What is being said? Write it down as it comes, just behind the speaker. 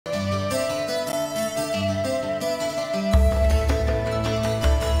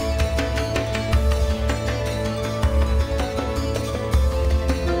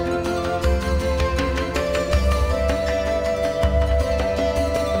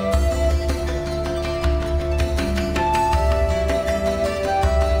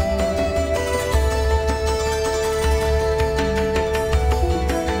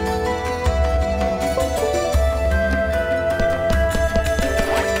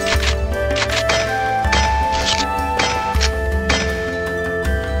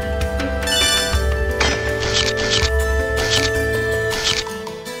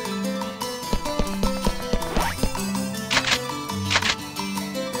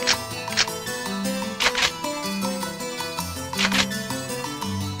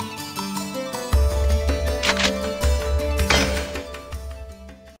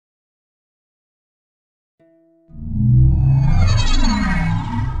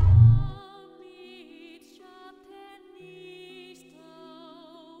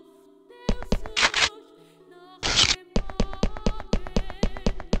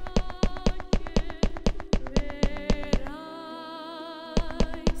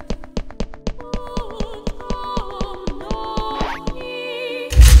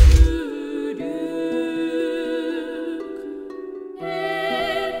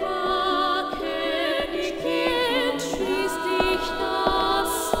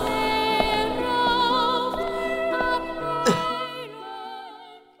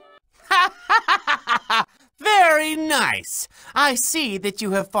I see that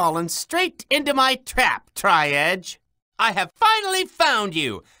you have fallen straight into my trap, Tri-Edge. I have finally found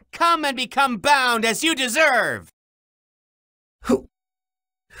you. Come and become bound as you deserve. Who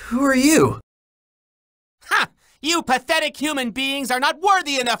are you? Ha! You pathetic human beings are not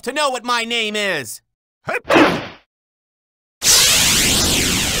worthy enough to know what my name is.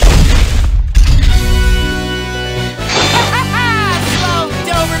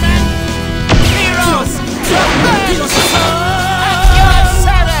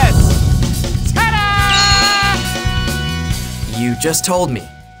 You just told me.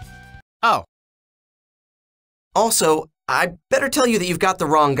 Oh. Also, I better tell you that you've got the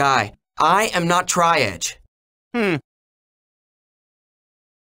wrong guy. I am not Tri-Edge.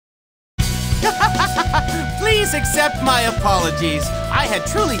 Please accept my apologies. I had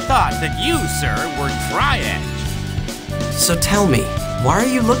truly thought that you, sir, were Tri-Edge. So tell me, why are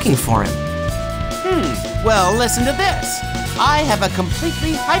you looking for him? Well, listen to this. I have a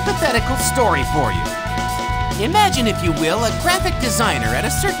completely hypothetical story for you. Imagine, if you will, a graphic designer at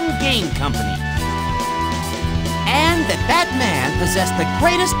a certain game company. And that man possessed the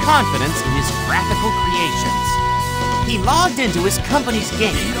greatest confidence in his graphical creations. He logged into his company's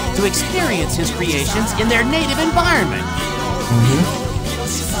game to experience his creations in their native environment.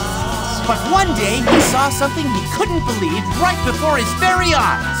 But one day, he saw something he couldn't believe right before his very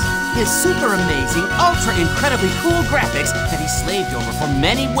eyes. His super amazing, ultra incredibly cool graphics that he slaved over for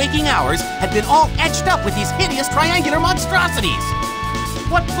many waking hours had been all etched up with these hideous triangular monstrosities.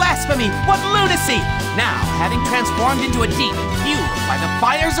 What blasphemy! What lunacy! Now, having transformed into a demon fueled by the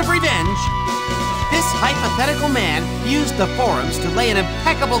fires of revenge, this hypothetical man used the forums to lay an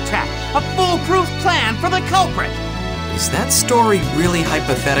impeccable trap, a foolproof plan for the culprit. Is that story really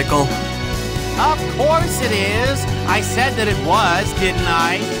hypothetical? Of course it is. I said that it was, didn't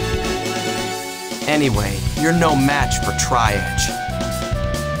I? Anyway, you're no match for Tri-Edge.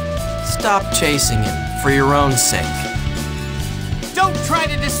 Stop chasing him for your own sake. Don't try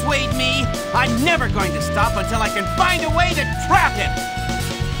to dissuade me. I'm never going to stop until I can find a way to trap him.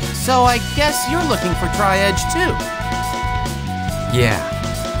 So I guess you're looking for Tri-Edge too? Yeah.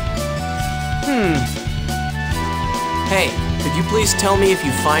 Hey, could you please tell me if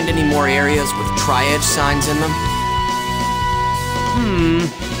you find any more areas with Tri-Edge signs in them?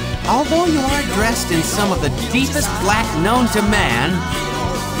 Although you are dressed in some of the deepest black known to man,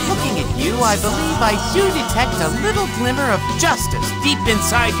 looking at you, I believe I do detect a little glimmer of justice deep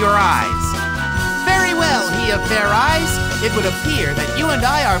inside your eyes. Very well, he of fair eyes. It would appear that you and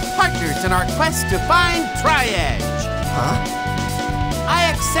I are partners in our quest to find Tri-Edge. Huh? I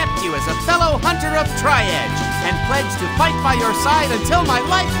accept you as a fellow hunter of Tri-Edge and pledge to fight by your side until my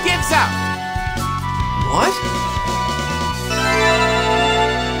life gives out. What?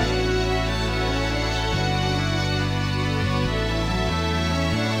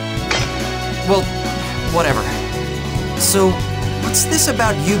 Well, whatever. So, what's this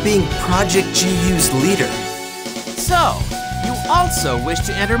about you being Project GU's leader? So, you also wish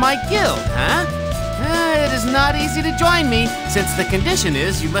to enter my guild, huh? It is not easy to join me, since the condition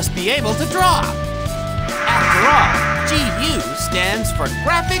is you must be able to draw. After all, GU stands for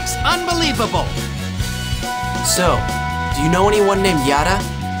Graphics Unbelievable. So, do you know anyone named Yada?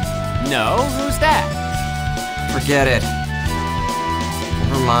 No, who's that? Forget it.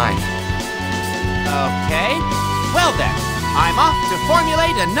 Never mind. Okay. Well then, I'm off to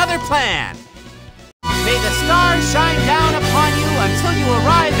formulate another plan. May the stars shine down upon you until you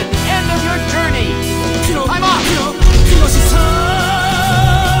arrive at the end of your journey. I'm off!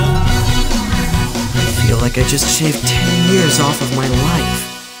 I feel like I just shaved 10 years off of my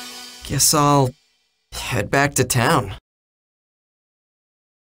life. Guess I'll head back to town.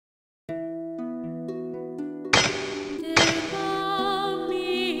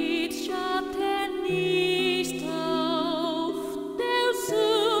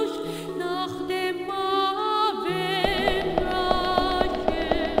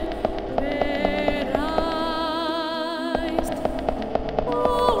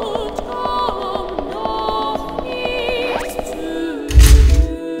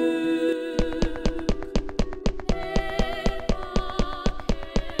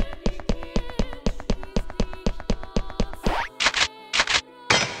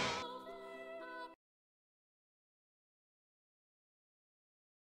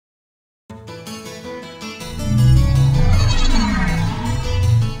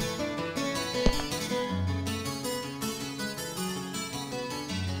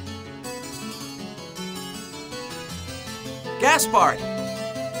 Gaspard!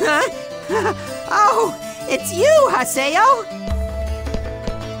 Huh? Oh, it's you, Haseo!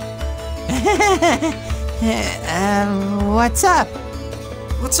 What's up?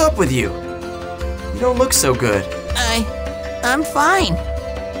 What's up with you? You don't look so good. I'm fine.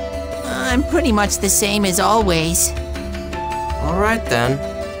 I'm pretty much the same as always. All right then.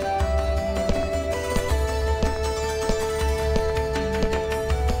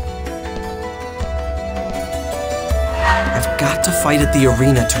 I've got to fight at the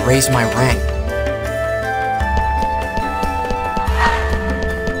arena to raise my rank.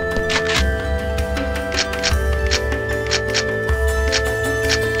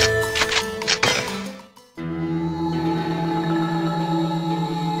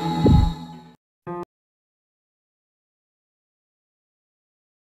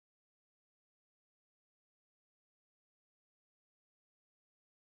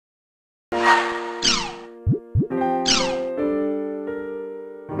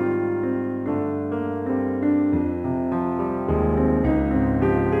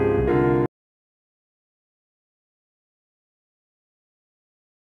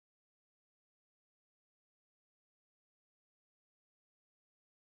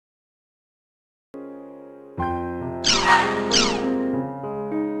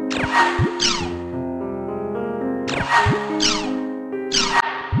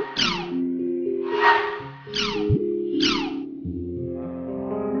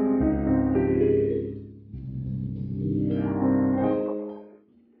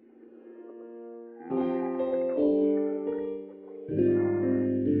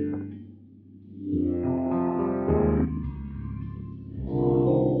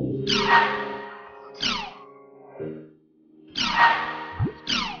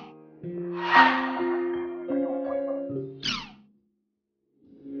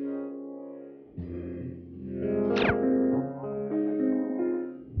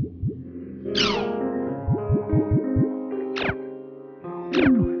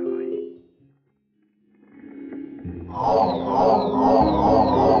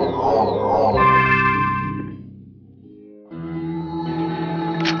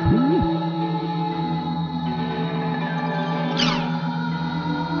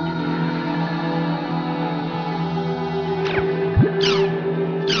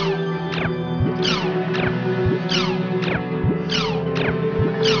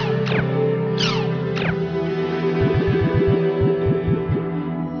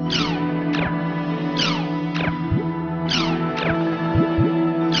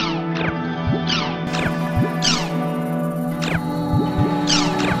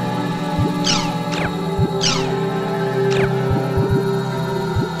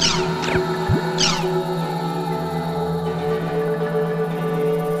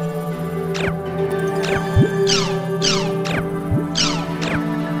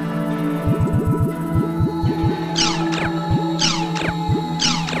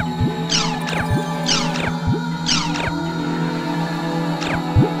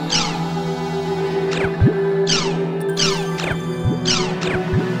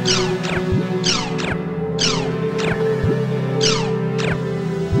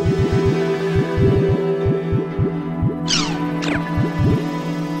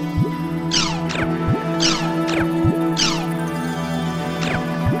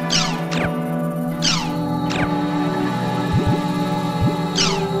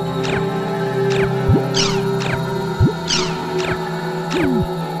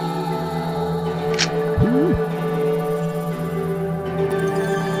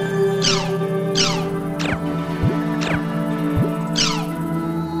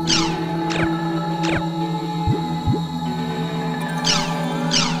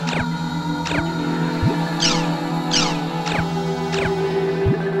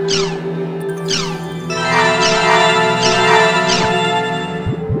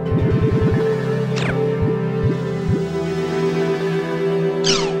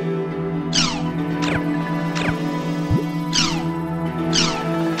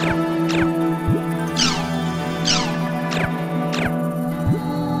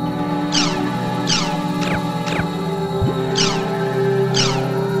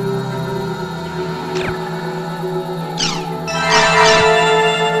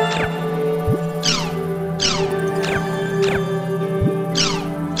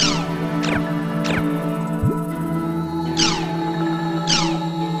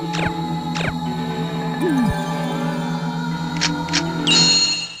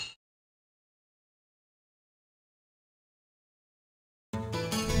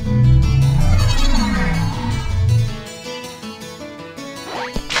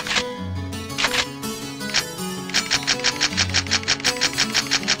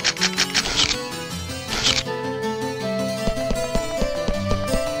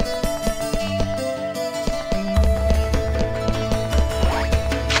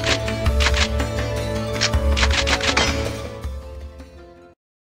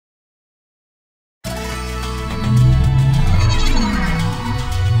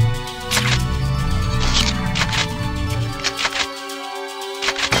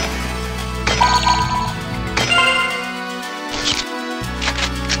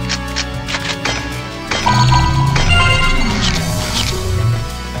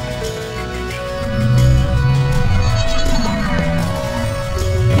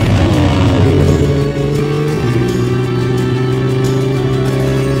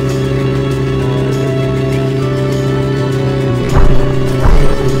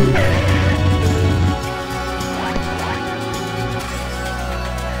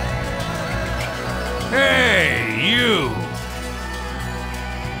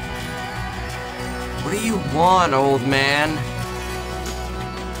 What do you want, old man?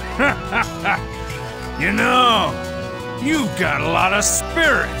 You know, you've got a lot of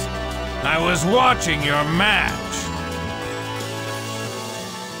spirit. I was watching your match.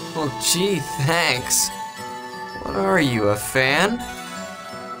 Well, gee, thanks. What are you, a fan?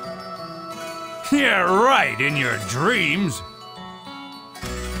 Yeah, right, in your dreams.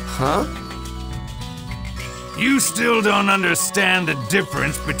 Huh? You still don't understand the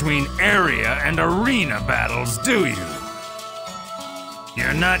difference between area and arena battles, do you?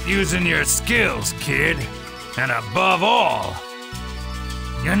 You're not using your skills, kid. And above all,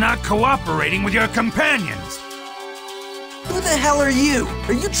 you're not cooperating with your companions. Who the hell are you?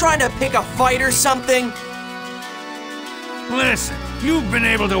 Are you trying to pick a fight or something? Listen, you've been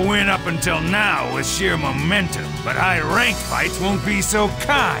able to win up until now with sheer momentum, but high-ranked fights won't be so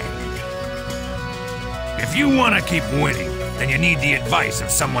kind. If you want to keep winning, then you need the advice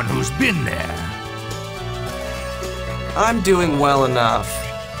of someone who's been there. I'm doing well enough.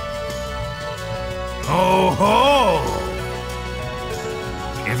 Oh ho!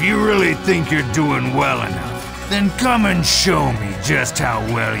 If you really think you're doing well enough, then come and show me just how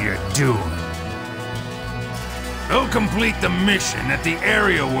well you're doing. Go complete the mission at the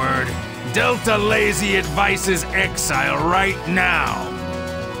area word Delta Lazy Advices Exile right now.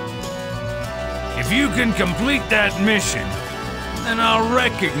 If you can complete that mission, then I'll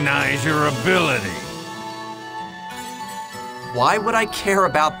recognize your ability. Why would I care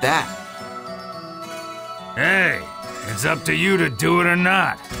about that? Hey, it's up to you to do it or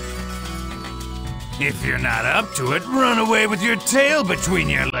not. If you're not up to it, run away with your tail between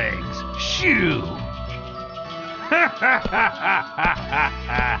your legs. Shoo!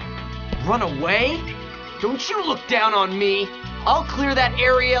 Run away? Don't you look down on me. I'll clear that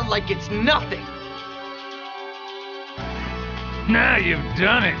area like it's nothing. Now you've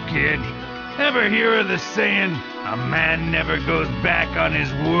done it, kid. Ever hear of the saying, a man never goes back on his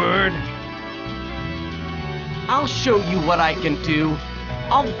word? I'll show you what I can do.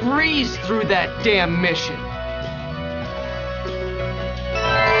 I'll breeze through that damn mission.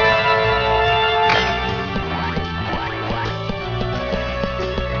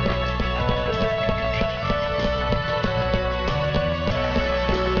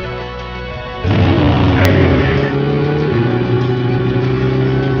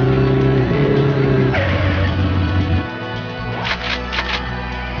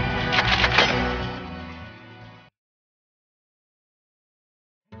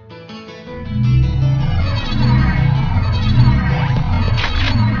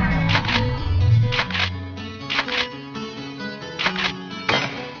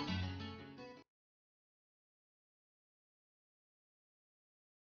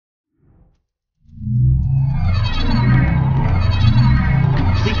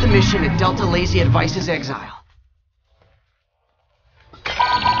 Complete the mission at Delta Lazy Advices Exile.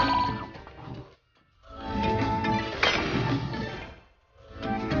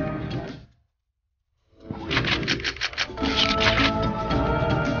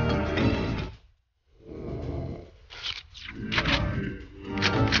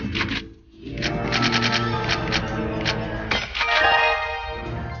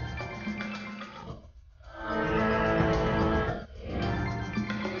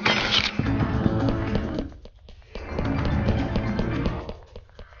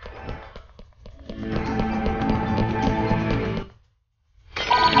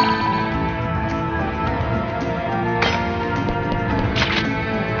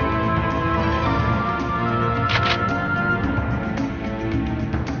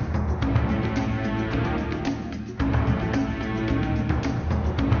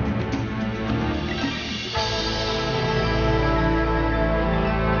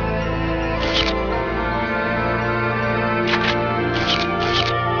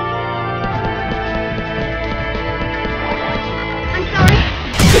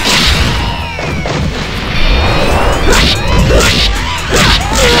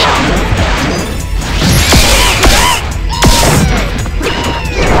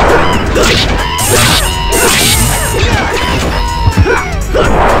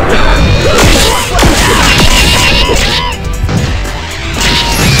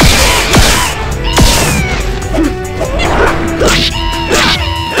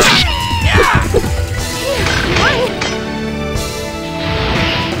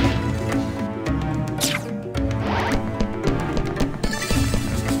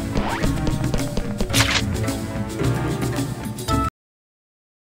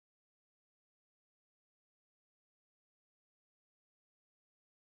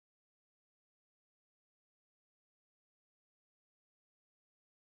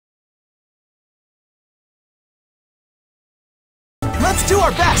 Let's do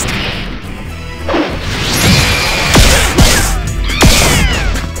our best!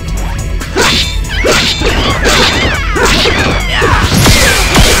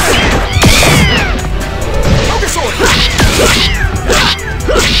 Focus order!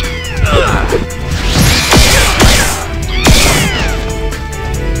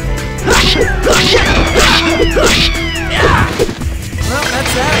 Well,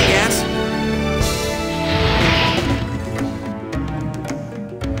 that's that, I guess.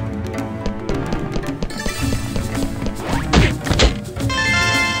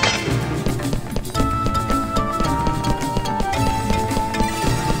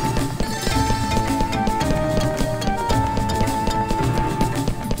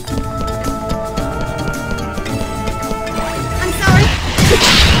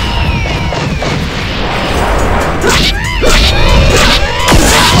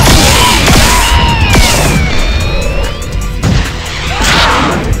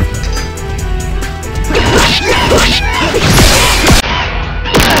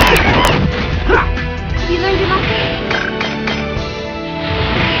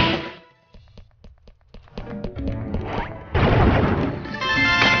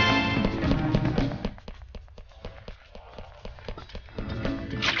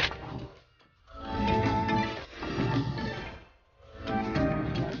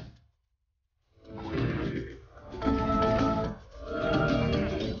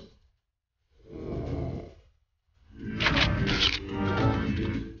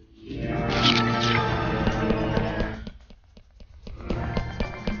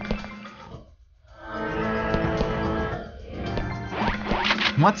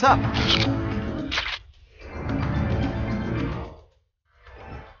 What's up?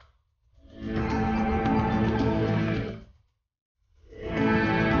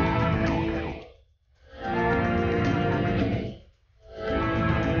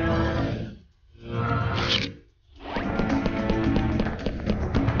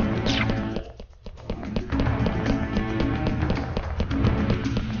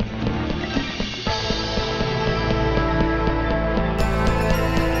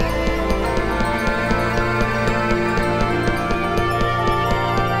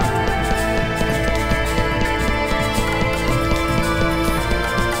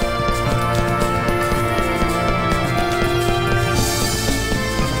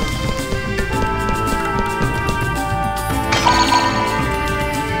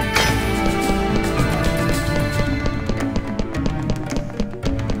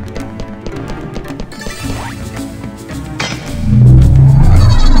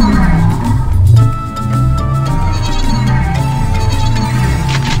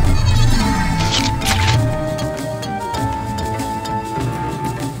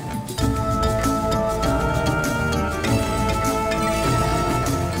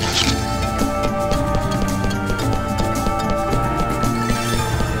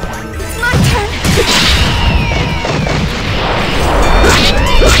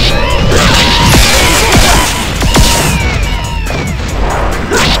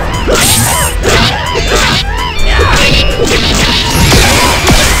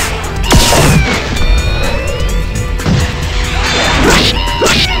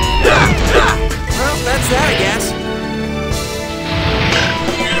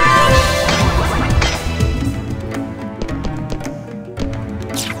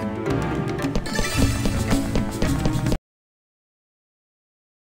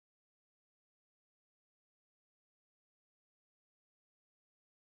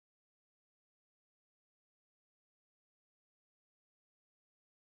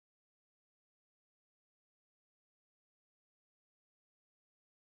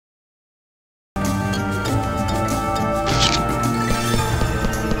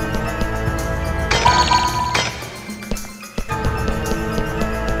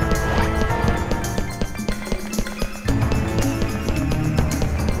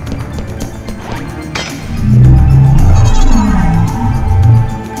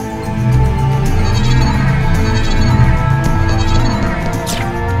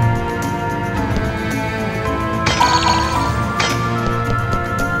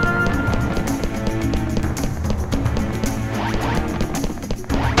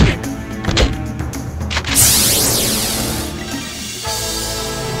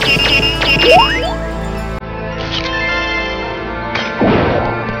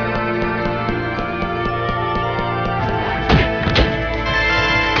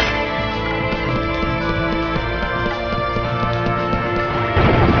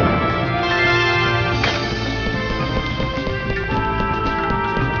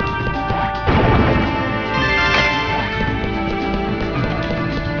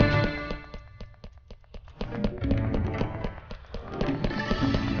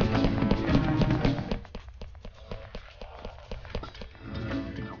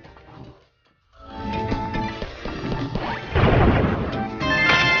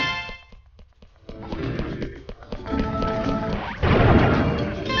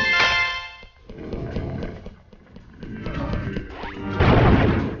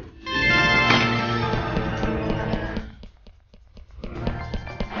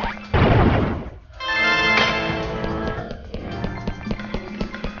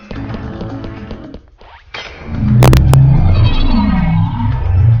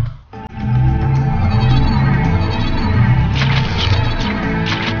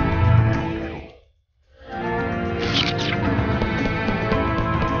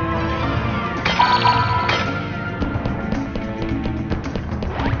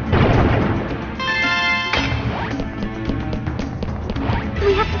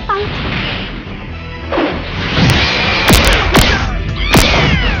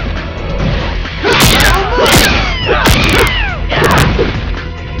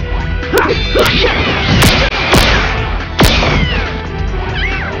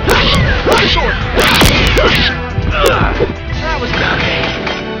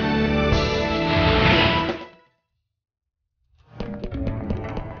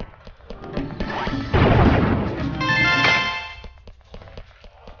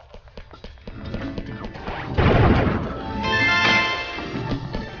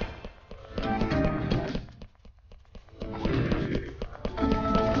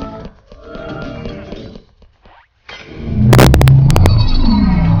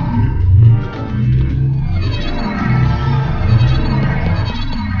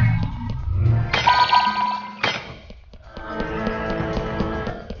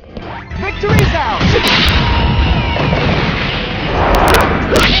 Victory's ours!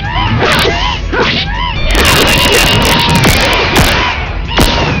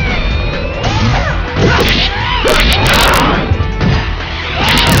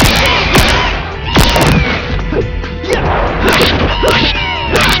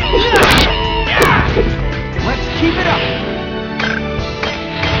 Let's keep it up!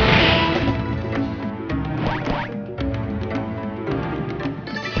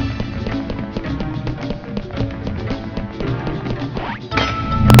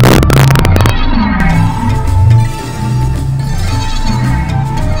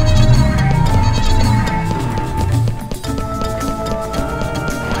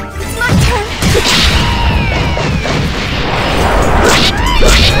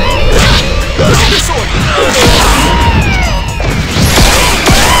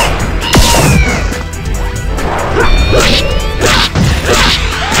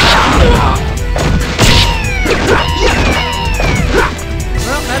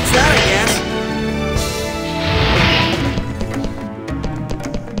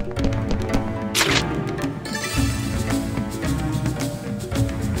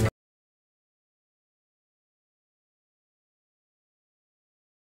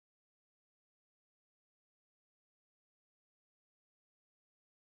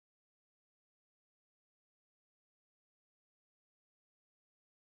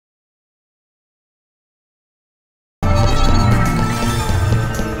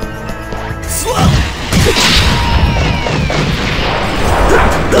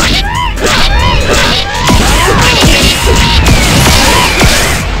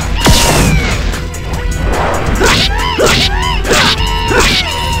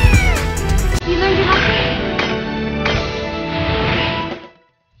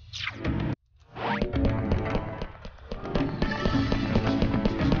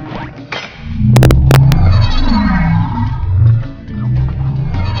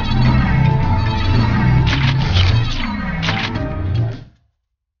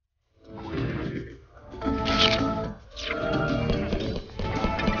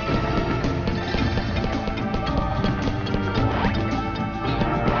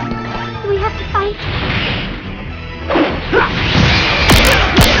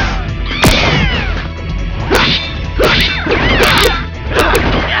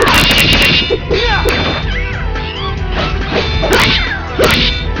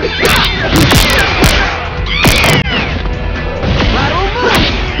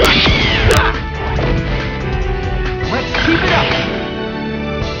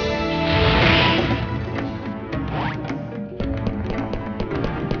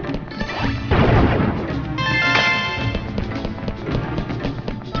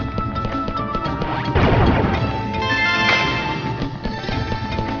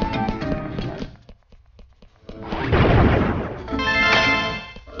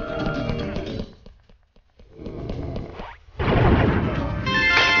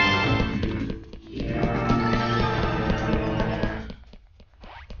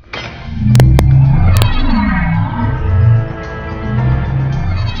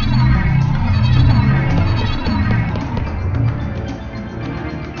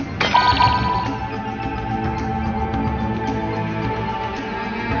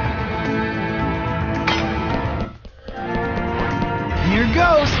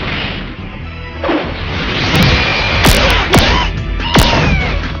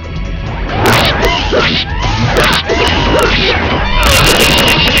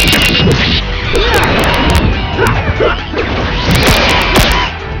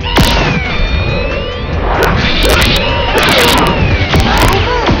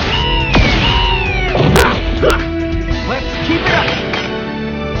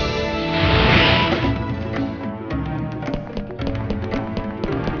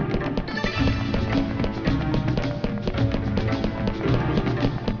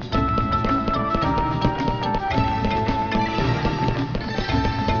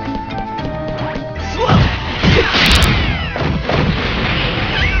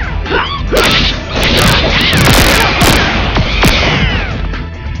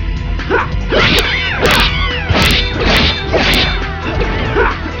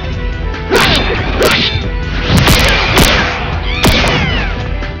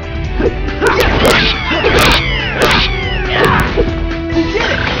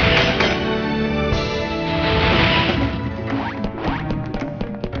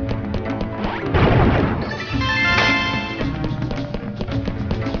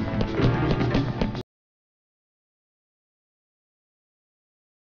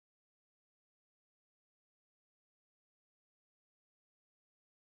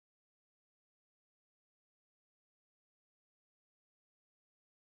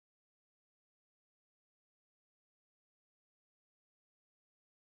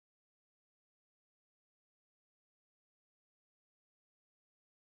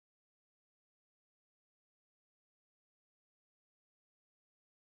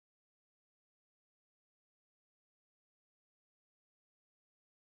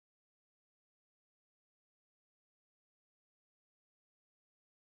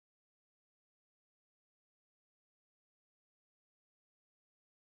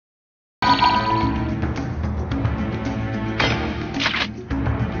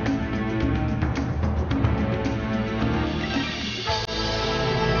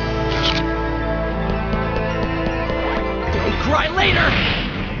 later!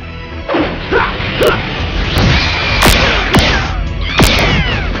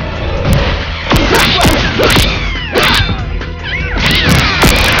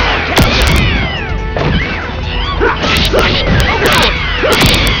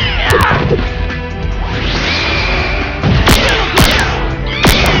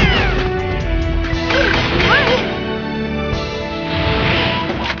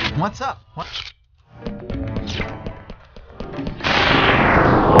 What's up? What?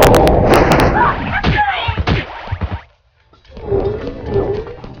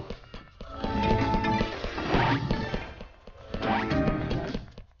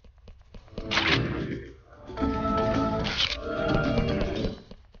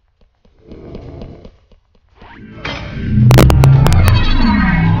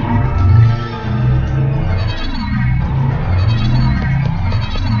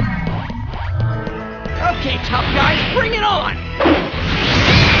 Okay, tough guys, bring it on!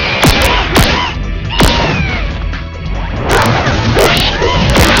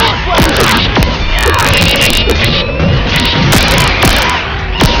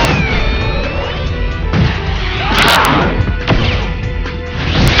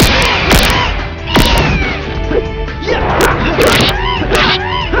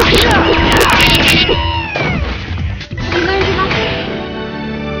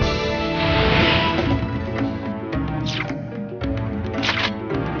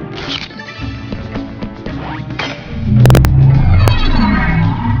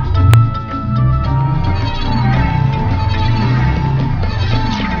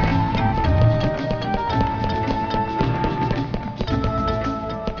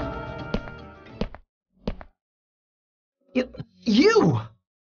 You!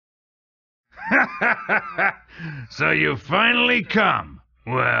 So you finally come.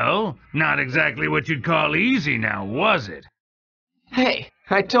 Well, not exactly what you'd call easy now, was it? Hey,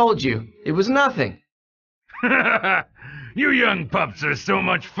 I told you, it was nothing. You young pups are so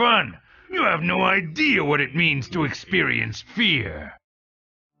much fun. You have no idea what it means to experience fear.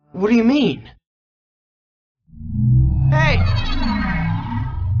 What do you mean? Hey!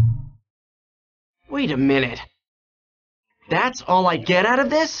 Wait a minute. That's all I get out of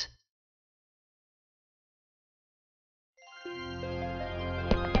this?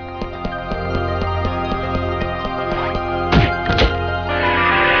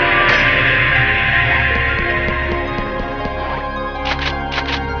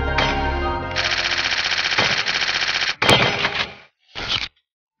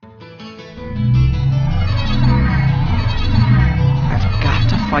 I've got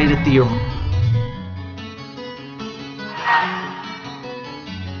to fight at the